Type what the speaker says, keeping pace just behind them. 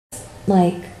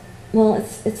like, well,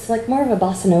 it's like more of a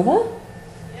bossa nova.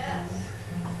 Yes.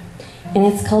 And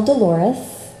it's called Dolores.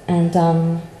 And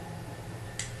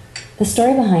the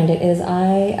story behind it is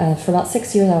for about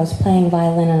 6 years, I was playing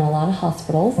violin in a lot of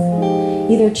hospitals,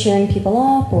 either cheering people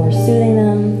up or soothing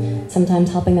them,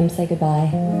 sometimes helping them say goodbye.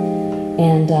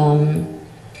 And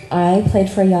I played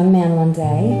for a young man one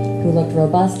day who looked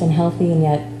robust and healthy, and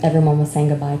yet everyone was saying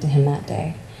goodbye to him that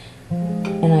day.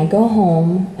 And I go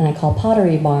home and I call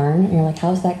Pottery Barn, and you're like,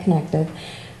 how's that connected?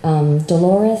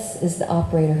 Dolores is the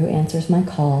operator who answers my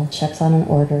call, checks on an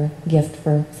order, gift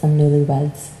for some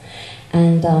newlyweds.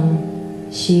 And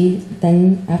she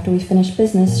then, after we finish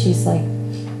business, she's like,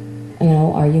 you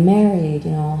know, are you married?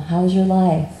 You know, how's your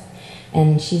life?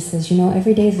 And she says, you know,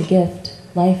 every day is a gift.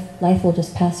 Life will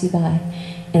just pass you by.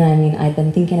 And I mean, I'd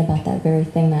been thinking about that very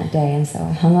thing that day, and so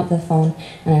I hung up the phone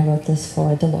and I wrote this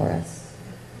for Dolores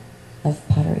of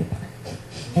Pottery Barn.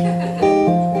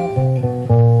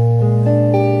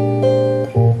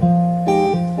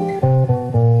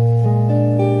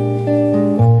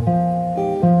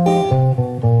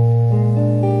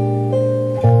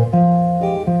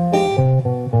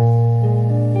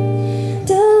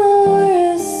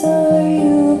 Dolores, are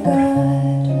you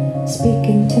God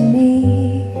speaking to me?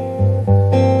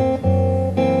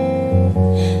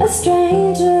 A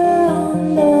stranger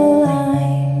on the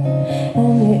line,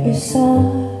 and yet you saw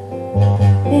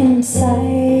inside.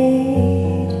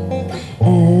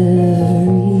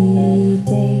 Every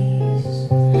day's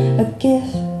a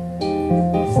gift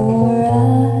for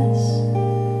us.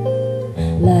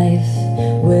 Life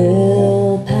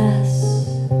will pass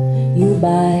you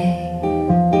by.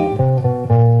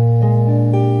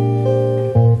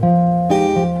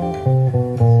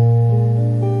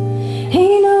 He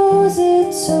knows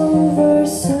it's over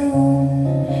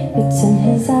soon, it's in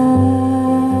his eyes.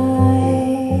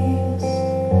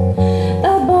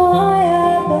 A boy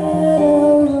at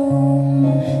better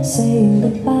room saying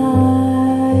goodbye.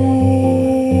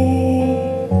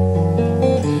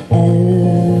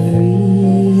 Every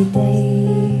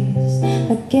day's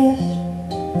a gift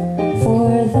for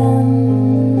them.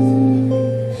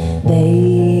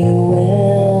 They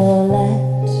will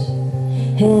let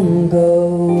him go.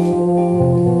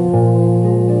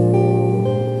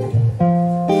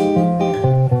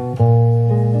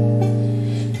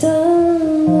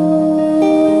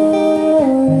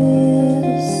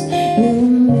 Dolores, you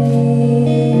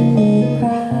made me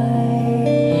cry.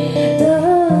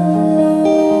 Dolores,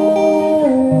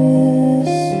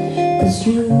 'cause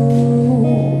you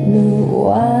knew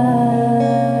why.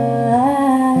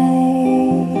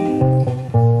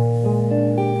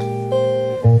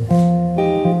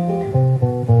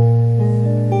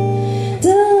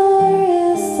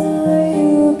 Dolores, are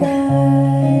you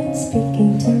God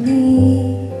speaking to me?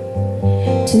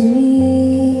 To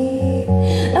me,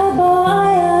 a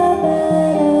boy, a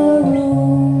better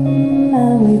room,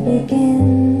 and we begin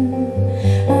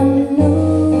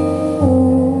anew.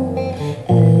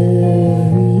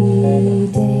 Every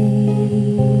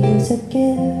day's a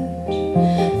gift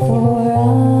for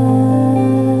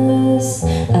us.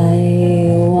 I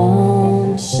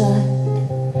won't shut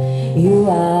you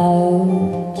out.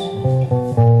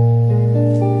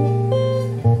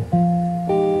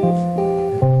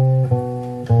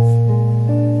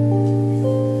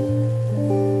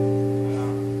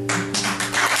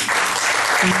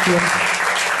 Thank you.